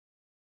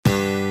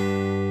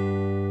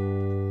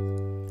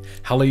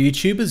Hello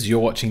YouTubers, you're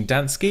watching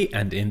Dansky,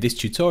 and in this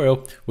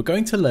tutorial we're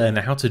going to learn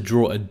how to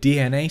draw a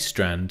DNA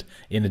strand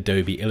in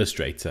Adobe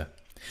Illustrator.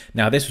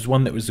 Now this was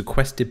one that was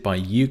requested by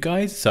you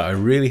guys, so I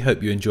really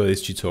hope you enjoy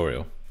this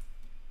tutorial.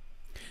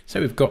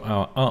 So we've got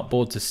our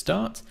artboard to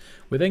start.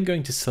 We're then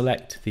going to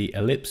select the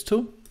ellipse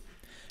tool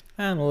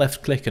and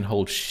left click and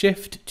hold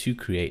shift to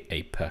create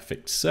a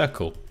perfect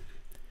circle.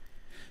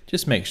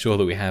 Just make sure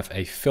that we have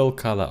a fill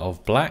color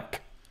of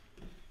black,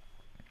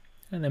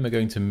 and then we're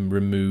going to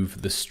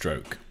remove the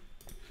stroke.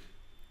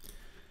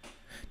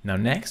 Now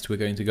next we're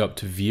going to go up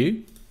to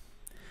view.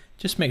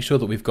 Just make sure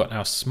that we've got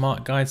our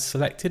smart guides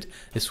selected.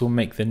 This will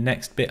make the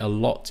next bit a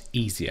lot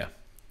easier.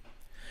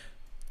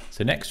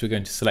 So next we're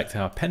going to select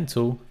our pen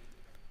tool,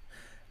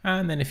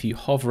 and then if you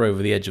hover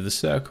over the edge of the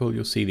circle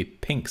you'll see the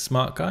pink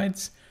smart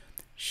guides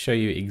show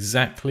you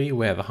exactly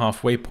where the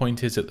halfway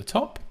point is at the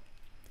top.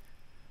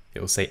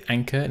 It will say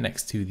anchor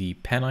next to the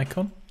pen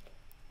icon.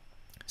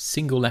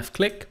 Single left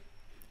click,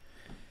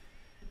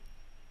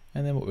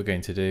 and then what we're going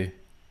to do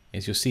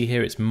is you'll see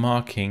here it's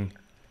marking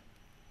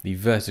the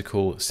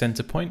vertical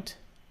center point.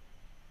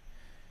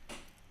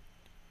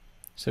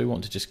 So we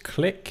want to just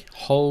click,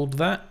 hold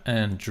that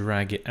and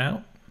drag it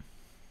out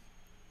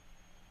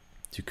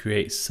to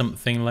create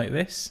something like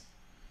this.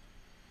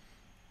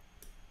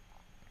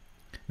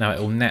 Now it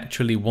will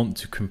naturally want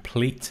to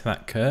complete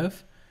that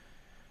curve.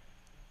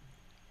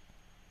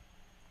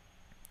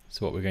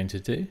 So what we're going to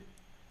do,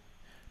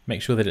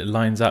 make sure that it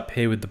lines up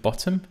here with the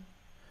bottom,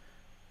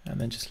 and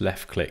then just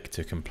left click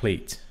to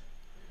complete.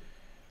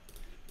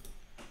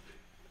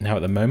 Now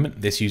at the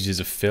moment this uses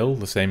a fill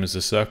the same as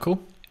the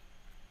circle.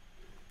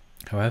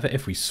 However,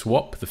 if we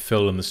swap the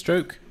fill and the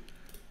stroke,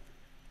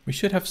 we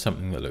should have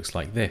something that looks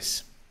like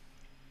this.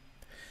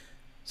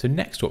 So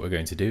next what we're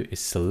going to do is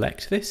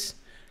select this,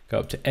 go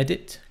up to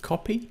edit,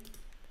 copy,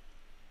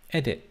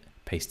 edit,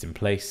 paste in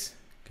place,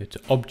 go to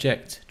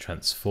object,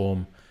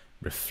 transform,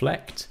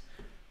 reflect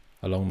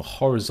along the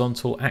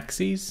horizontal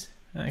axes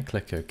and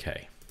click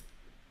OK.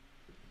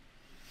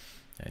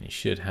 And you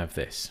should have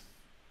this.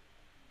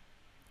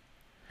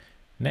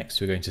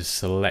 Next we're going to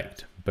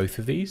select both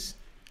of these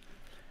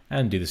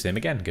and do the same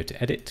again. Go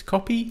to edit,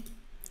 copy,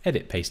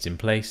 edit, paste in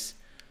place,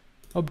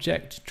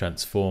 object,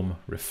 transform,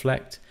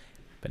 reflect,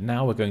 but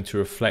now we're going to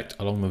reflect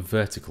along the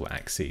vertical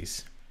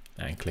axes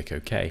and click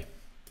OK.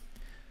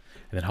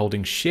 And then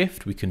holding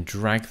shift we can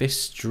drag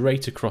this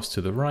straight across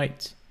to the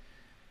right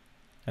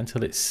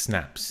until it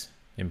snaps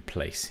in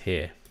place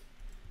here.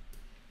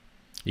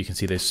 You can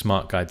see those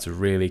smart guides are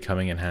really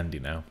coming in handy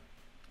now.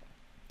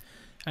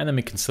 And then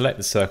we can select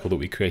the circle that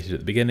we created at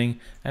the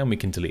beginning and we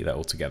can delete that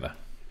altogether.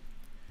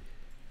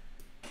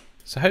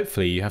 So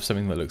hopefully you have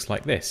something that looks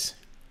like this.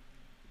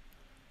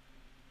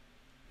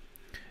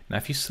 Now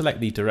if you select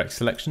the direct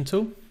selection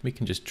tool, we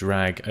can just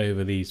drag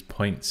over these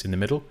points in the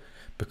middle,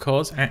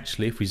 because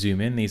actually if we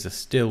zoom in these are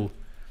still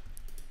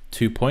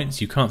 2 points.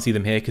 You can't see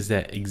them here because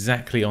they're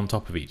exactly on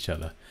top of each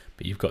other,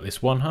 but you've got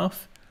this one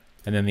half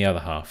and then the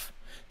other half.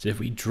 So if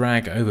we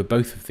drag over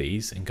both of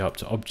these and go up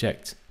to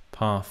Object,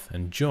 Path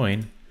and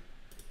Join,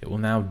 it will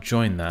now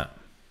join that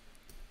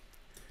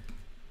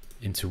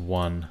into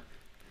one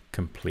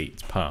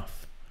complete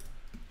path.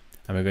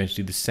 And we're going to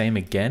do the same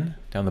again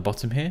down the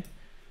bottom here.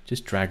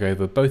 Just drag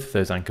over both of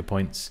those anchor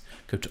points,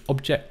 go to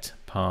Object,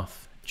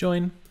 Path,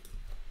 Join,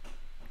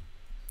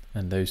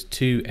 and those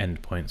two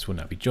endpoints will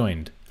now be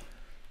joined.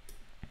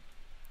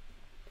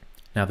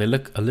 Now they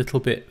look a little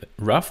bit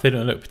rough, they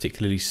don't look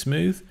particularly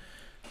smooth.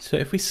 So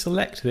if we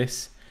select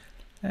this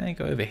and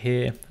go over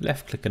here,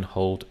 left click and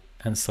hold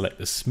and select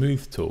the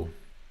smooth tool.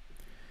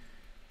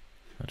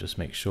 I'll just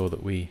make sure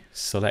that we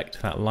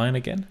select that line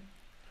again.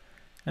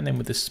 And then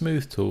with the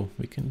smooth tool,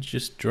 we can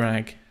just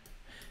drag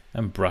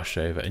and brush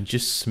over and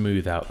just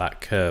smooth out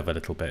that curve a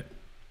little bit.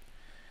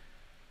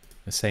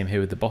 The same here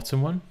with the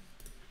bottom one.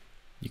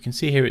 You can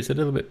see here it's a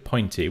little bit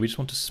pointy. We just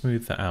want to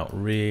smooth that out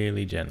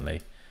really gently,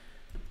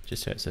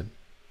 just so it's a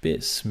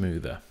bit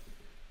smoother.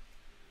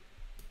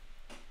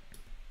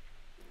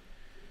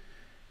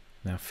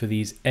 Now for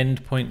these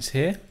end points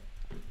here,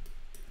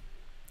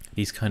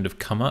 these kind of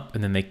come up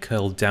and then they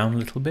curl down a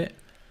little bit.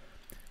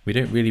 We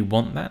don't really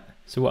want that.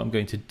 So what I'm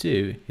going to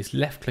do is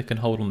left click and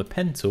hold on the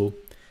pen tool,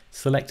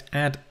 select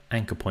add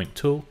anchor point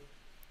tool,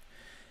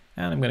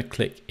 and I'm going to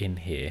click in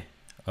here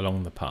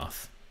along the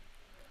path.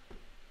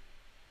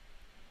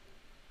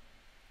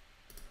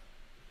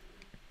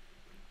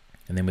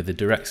 And then with the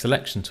direct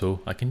selection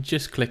tool, I can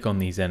just click on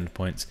these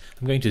endpoints.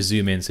 I'm going to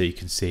zoom in so you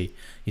can see.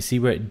 You see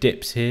where it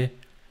dips here?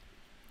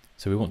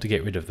 So we want to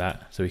get rid of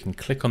that. So we can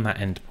click on that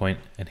endpoint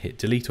and hit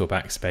delete or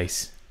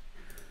backspace.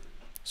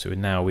 So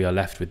now we are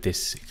left with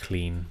this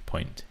clean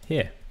point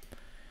here.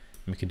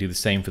 And we can do the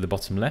same for the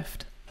bottom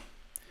left.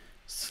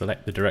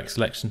 Select the direct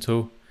selection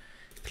tool,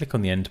 click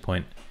on the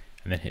endpoint,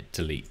 and then hit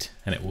delete.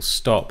 And it will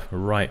stop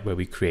right where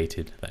we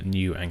created that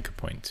new anchor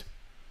point.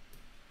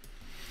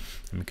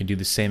 And we can do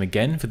the same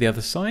again for the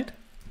other side.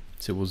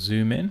 So we'll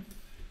zoom in,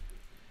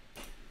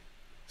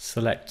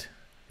 select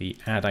the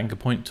add anchor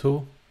point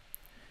tool,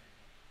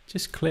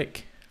 just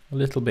click a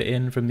little bit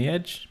in from the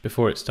edge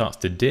before it starts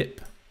to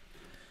dip.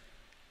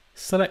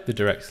 Select the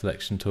direct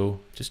selection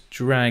tool, just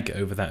drag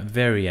over that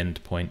very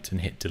end point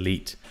and hit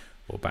delete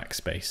or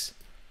backspace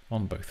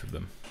on both of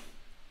them.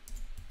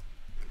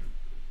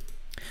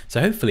 So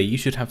hopefully you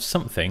should have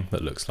something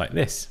that looks like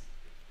this.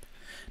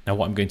 Now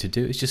what I'm going to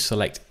do is just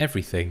select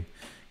everything,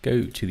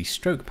 go to the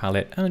stroke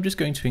palette, and I'm just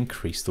going to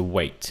increase the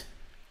weight.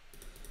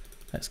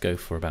 Let's go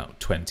for about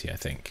 20, I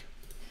think.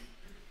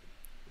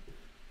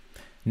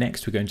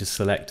 Next we're going to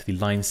select the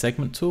line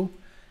segment tool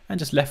and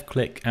just left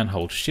click and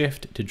hold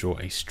shift to draw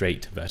a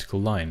straight vertical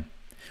line.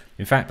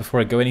 In fact, before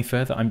I go any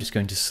further, I'm just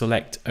going to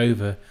select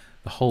over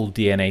the whole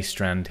DNA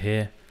strand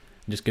here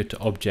and just go to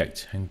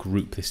object and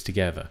group this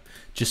together,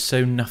 just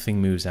so nothing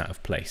moves out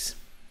of place.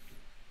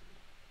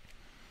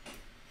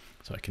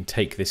 So I can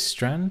take this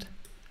strand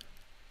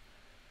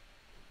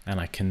and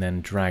I can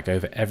then drag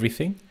over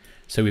everything.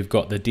 So we've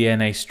got the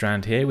DNA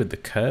strand here with the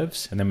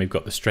curves, and then we've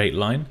got the straight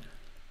line.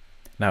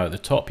 Now at the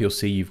top you'll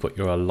see you've got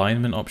your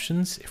alignment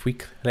options. If we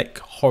click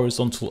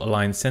horizontal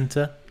align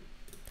center,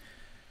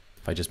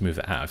 if I just move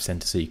that out of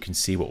center so you can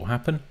see what will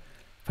happen.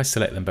 If I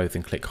select them both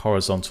and click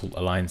horizontal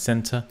align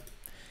center,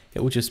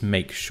 it will just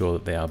make sure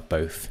that they are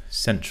both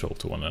central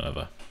to one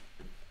another.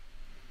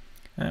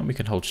 And we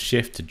can hold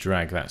shift to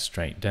drag that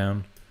straight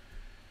down.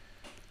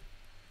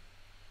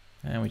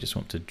 And we just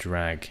want to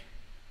drag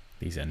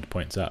these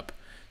endpoints up.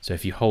 So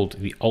if you hold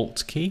the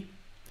Alt key,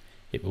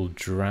 it will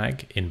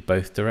drag in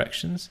both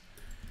directions.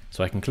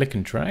 So I can click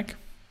and drag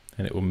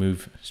and it will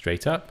move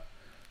straight up,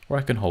 or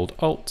I can hold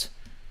Alt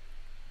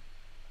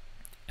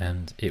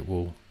and it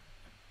will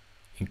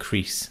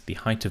increase the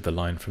height of the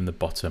line from the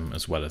bottom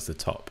as well as the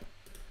top.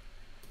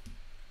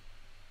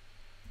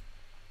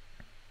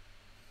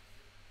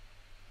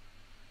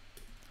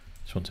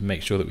 Just want to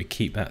make sure that we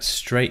keep that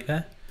straight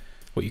there.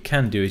 What you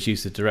can do is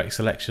use the direct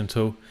selection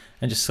tool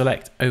and just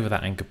select over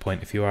that anchor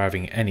point if you are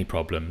having any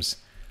problems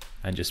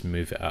and just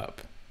move it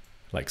up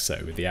like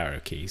so with the arrow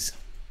keys.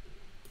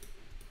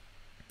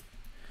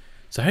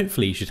 So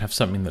hopefully you should have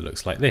something that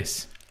looks like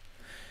this.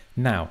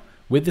 Now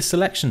with the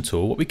selection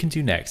tool, what we can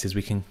do next is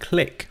we can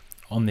click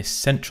on this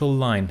central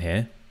line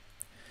here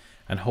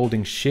and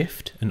holding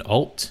shift and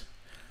alt,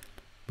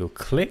 we'll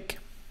click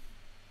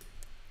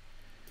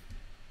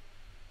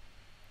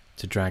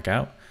to drag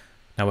out.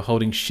 Now we're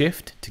holding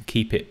shift to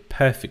keep it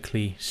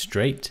perfectly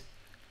straight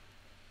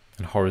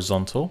and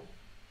horizontal.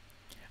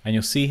 And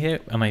you'll see here,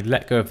 and I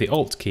let go of the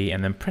Alt key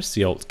and then press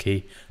the Alt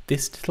key,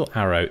 this little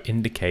arrow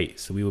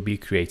indicates that we will be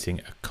creating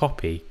a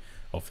copy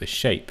of the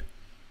shape.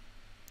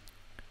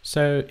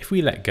 So if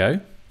we let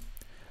go,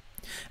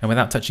 and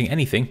without touching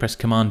anything, press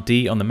Command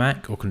D on the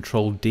Mac or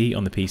Control D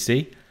on the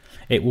PC,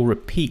 it will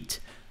repeat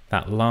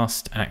that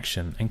last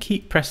action and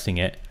keep pressing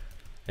it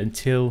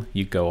until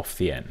you go off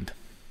the end.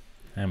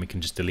 And we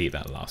can just delete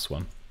that last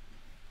one.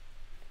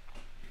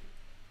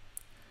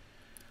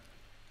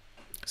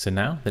 So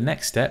now the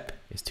next step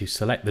is to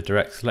select the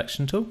direct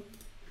selection tool.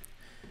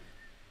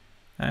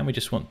 And we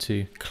just want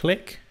to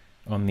click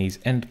on these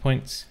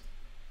endpoints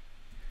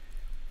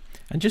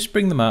and just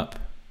bring them up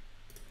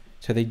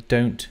so they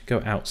don't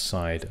go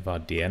outside of our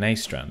DNA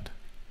strand.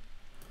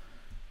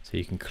 So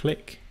you can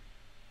click.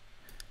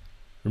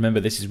 Remember,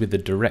 this is with the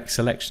direct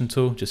selection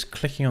tool, just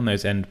clicking on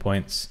those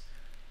endpoints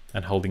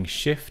and holding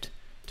shift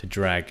to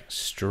drag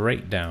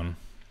straight down.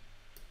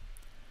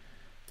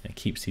 It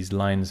keeps these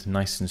lines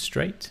nice and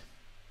straight.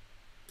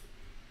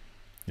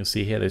 You'll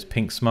see here those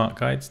pink smart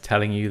guides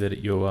telling you that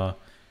you are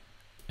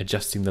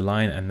adjusting the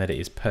line and that it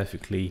is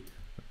perfectly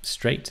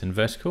straight and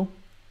vertical.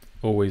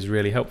 Always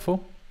really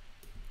helpful.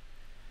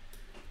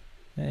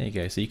 There you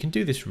go. So you can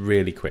do this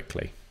really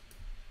quickly.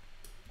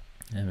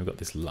 And we've got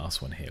this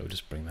last one here. We'll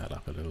just bring that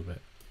up a little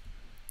bit.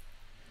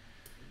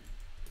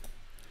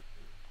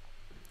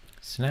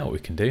 So now what we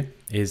can do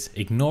is,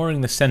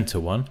 ignoring the center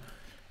one,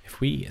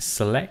 if we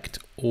select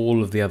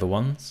all of the other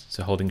ones,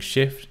 so holding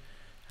shift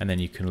and then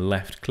you can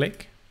left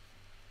click,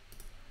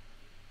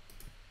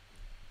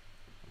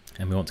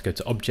 and we want to go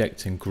to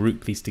object and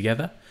group these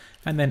together,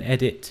 and then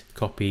edit,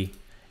 copy,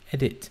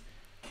 edit,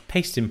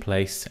 paste in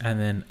place, and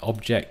then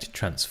object,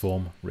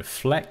 transform,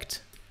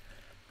 reflect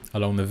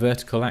along the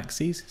vertical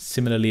axes,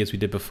 similarly as we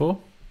did before,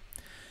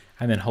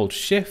 and then hold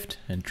shift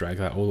and drag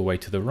that all the way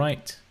to the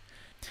right.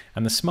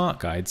 And the smart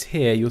guides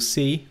here, you'll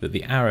see that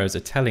the arrows are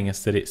telling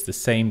us that it's the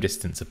same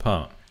distance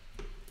apart.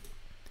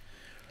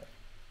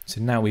 So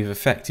now we've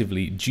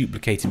effectively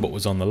duplicated what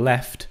was on the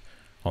left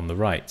on the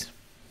right.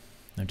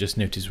 I've just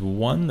noticed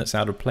one that's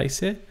out of place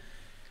here.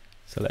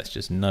 So let's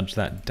just nudge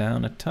that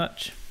down a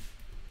touch.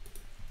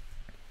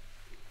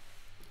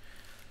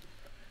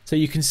 So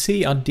you can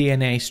see our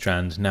DNA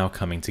strand now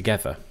coming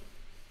together.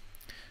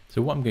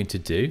 So what I'm going to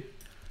do,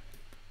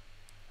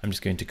 I'm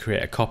just going to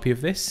create a copy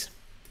of this.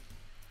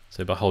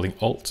 So by holding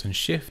Alt and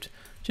Shift,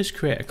 just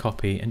create a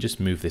copy and just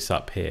move this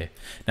up here.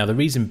 Now the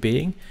reason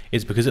being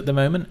is because at the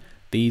moment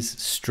these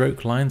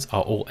stroke lines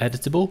are all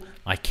editable.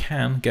 I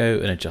can go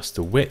and adjust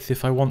the width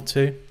if I want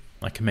to.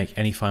 I can make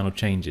any final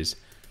changes.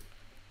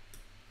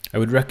 I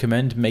would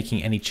recommend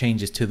making any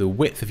changes to the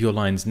width of your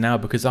lines now,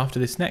 because after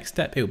this next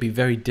step it will be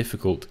very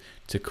difficult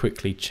to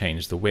quickly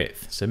change the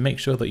width. So make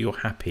sure that you're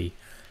happy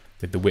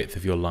with the width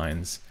of your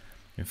lines.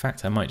 In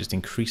fact, I might just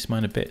increase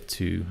mine a bit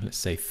to, let's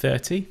say,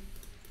 30.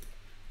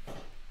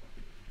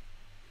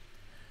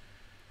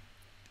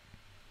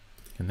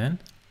 And then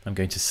I'm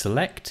going to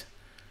select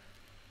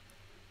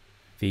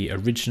the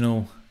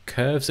original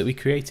curves that we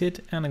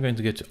created, and I'm going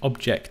to go to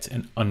Object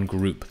and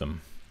ungroup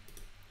them.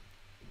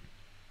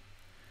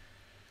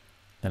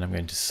 Then I'm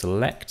going to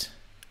select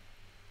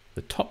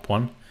the top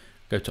one,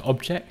 go to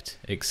Object,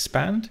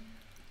 Expand,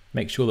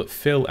 make sure that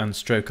Fill and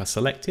Stroke are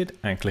selected,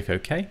 and click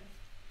OK.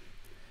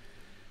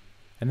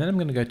 And then I'm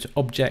going to go to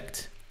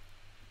Object,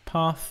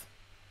 Path,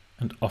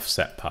 and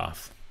Offset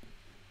Path.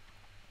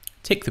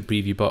 Tick the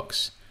preview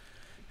box,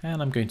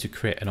 and I'm going to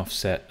create an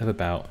offset of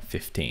about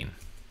 15.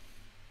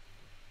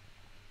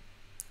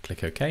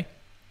 Click OK.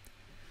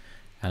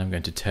 And I'm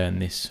going to turn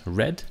this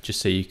red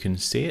just so you can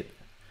see it.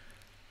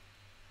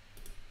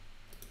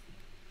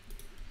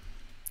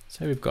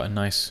 So we've got a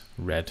nice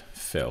red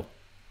fill.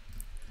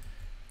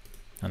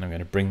 And I'm going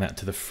to bring that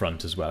to the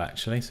front as well,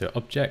 actually. So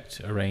Object,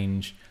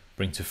 Arrange,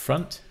 Bring to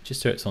Front,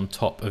 just so it's on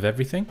top of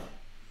everything.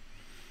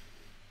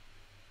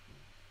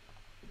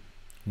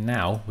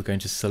 Now we're going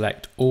to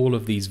select all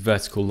of these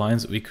vertical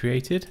lines that we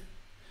created.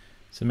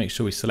 So make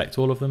sure we select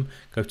all of them.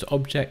 Go to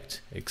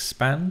Object,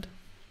 Expand.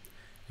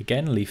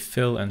 Again, leave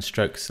Fill and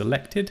Stroke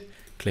selected.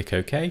 Click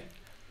OK.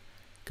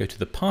 Go to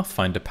the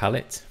Pathfinder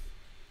palette.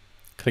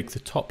 Click the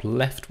top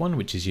left one,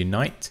 which is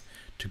Unite,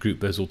 to group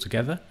those all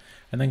together,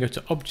 and then go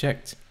to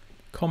Object,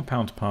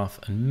 Compound Path,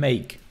 and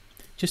Make,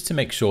 just to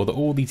make sure that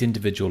all these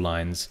individual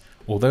lines,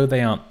 although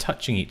they aren't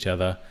touching each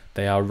other,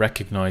 they are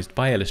recognized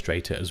by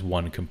Illustrator as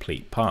one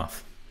complete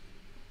path.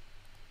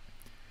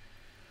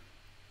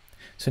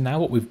 So now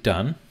what we've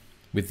done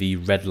with the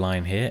red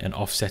line here and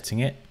offsetting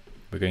it,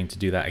 we're going to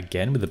do that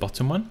again with the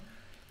bottom one.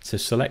 So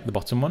select the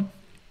bottom one,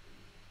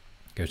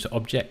 go to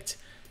Object,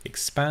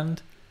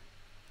 Expand,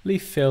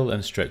 leave Fill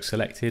and Stroke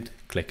selected,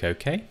 click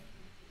OK.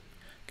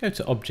 Go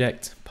to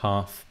Object,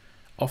 Path,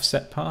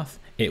 Offset Path.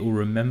 It will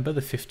remember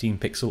the 15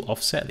 pixel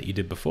offset that you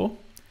did before.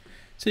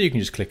 So you can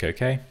just click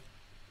OK.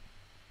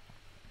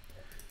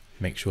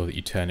 Make sure that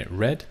you turn it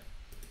red.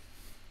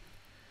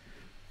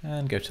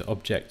 And go to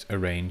Object,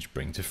 Arrange,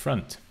 Bring to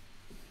Front.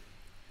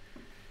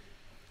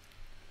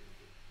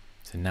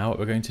 So now what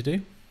we're going to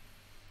do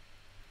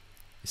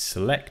is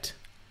select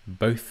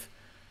both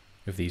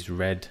of these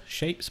red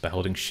shapes by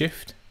holding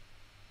Shift.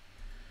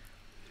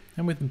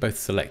 And with them both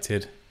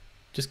selected,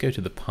 just go to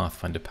the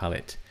Pathfinder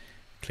palette,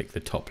 click the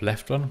top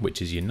left one,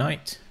 which is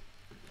Unite,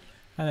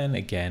 and then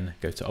again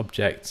go to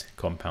Object,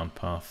 Compound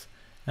Path,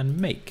 and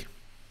Make.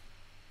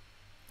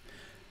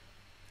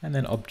 And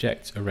then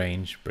Object,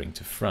 Arrange, Bring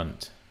to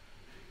Front.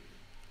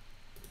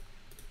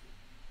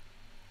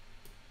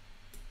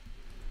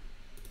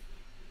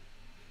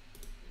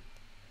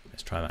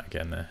 Let's try that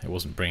again there. It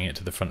wasn't bringing it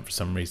to the front for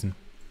some reason.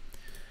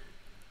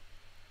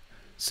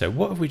 So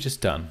what have we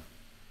just done?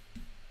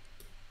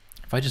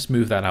 If I just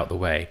move that out the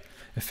way,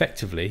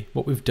 effectively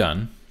what we've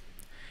done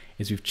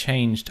is we've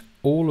changed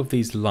all of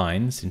these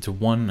lines into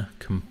one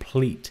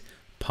complete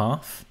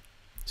path.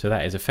 So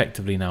that is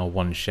effectively now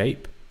one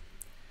shape.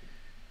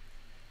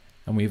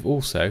 And we've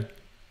also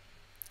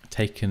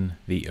taken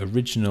the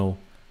original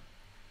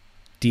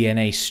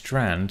DNA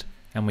strand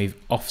and we've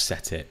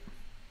offset it.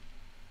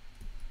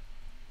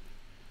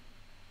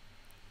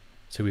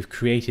 So we've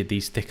created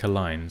these thicker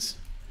lines.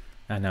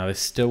 And now there's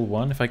still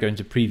one. If I go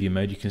into preview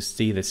mode, you can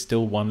see there's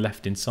still one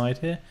left inside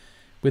here.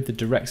 With the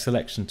direct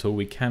selection tool,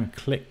 we can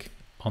click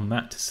on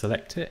that to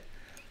select it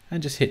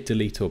and just hit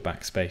delete or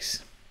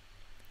backspace.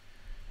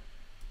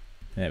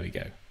 There we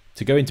go.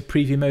 To go into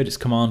preview mode, it's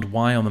Command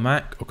Y on the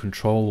Mac or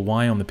Control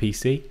Y on the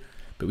PC,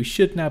 but we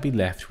should now be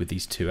left with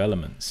these two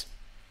elements.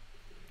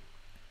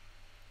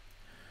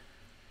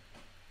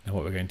 Now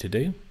what we're going to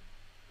do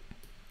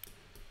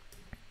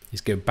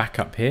is go back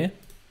up here.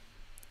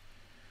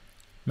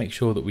 Make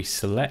sure that we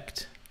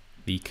select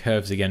the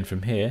curves again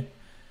from here.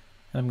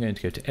 And I'm going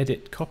to go to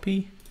Edit,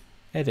 Copy,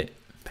 Edit,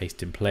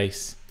 Paste in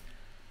Place,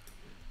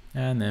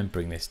 and then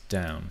bring this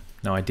down.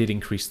 Now I did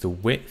increase the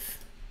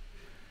width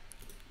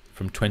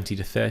from 20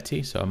 to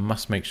 30, so I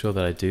must make sure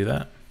that I do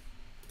that.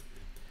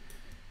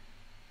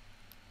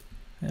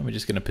 And we're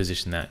just going to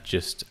position that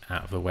just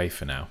out of the way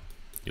for now.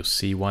 You'll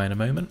see why in a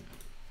moment.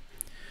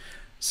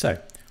 So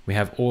we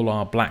have all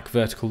our black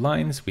vertical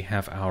lines, we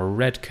have our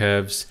red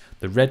curves.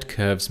 The red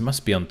curves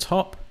must be on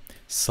top.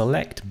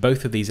 Select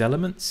both of these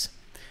elements.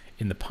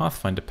 In the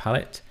Pathfinder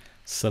palette,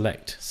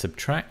 select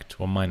Subtract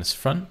or Minus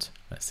Front.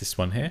 That's this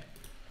one here.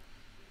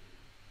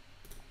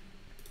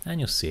 And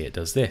you'll see it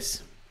does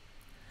this.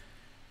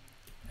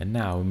 And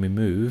now when we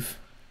move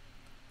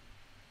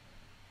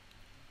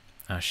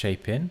our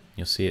shape in,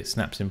 you'll see it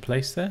snaps in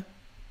place there.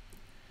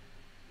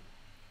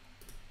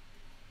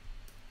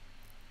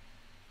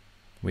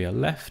 We are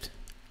left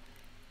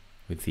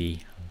with the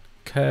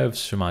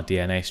curves from our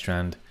DNA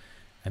strand,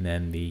 and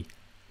then the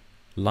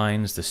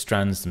lines, the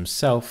strands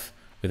themselves,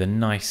 with a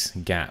nice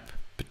gap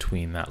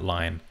between that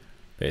line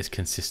that is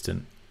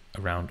consistent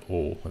around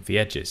all of the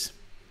edges.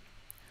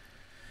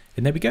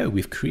 And there we go,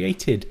 we've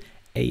created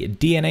a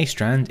DNA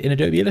strand in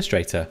Adobe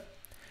Illustrator.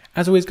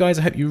 As always guys,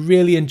 I hope you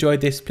really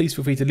enjoyed this. Please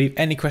feel free to leave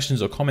any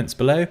questions or comments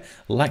below.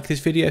 Like this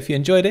video if you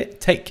enjoyed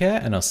it, take care,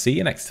 and I'll see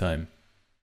you next time.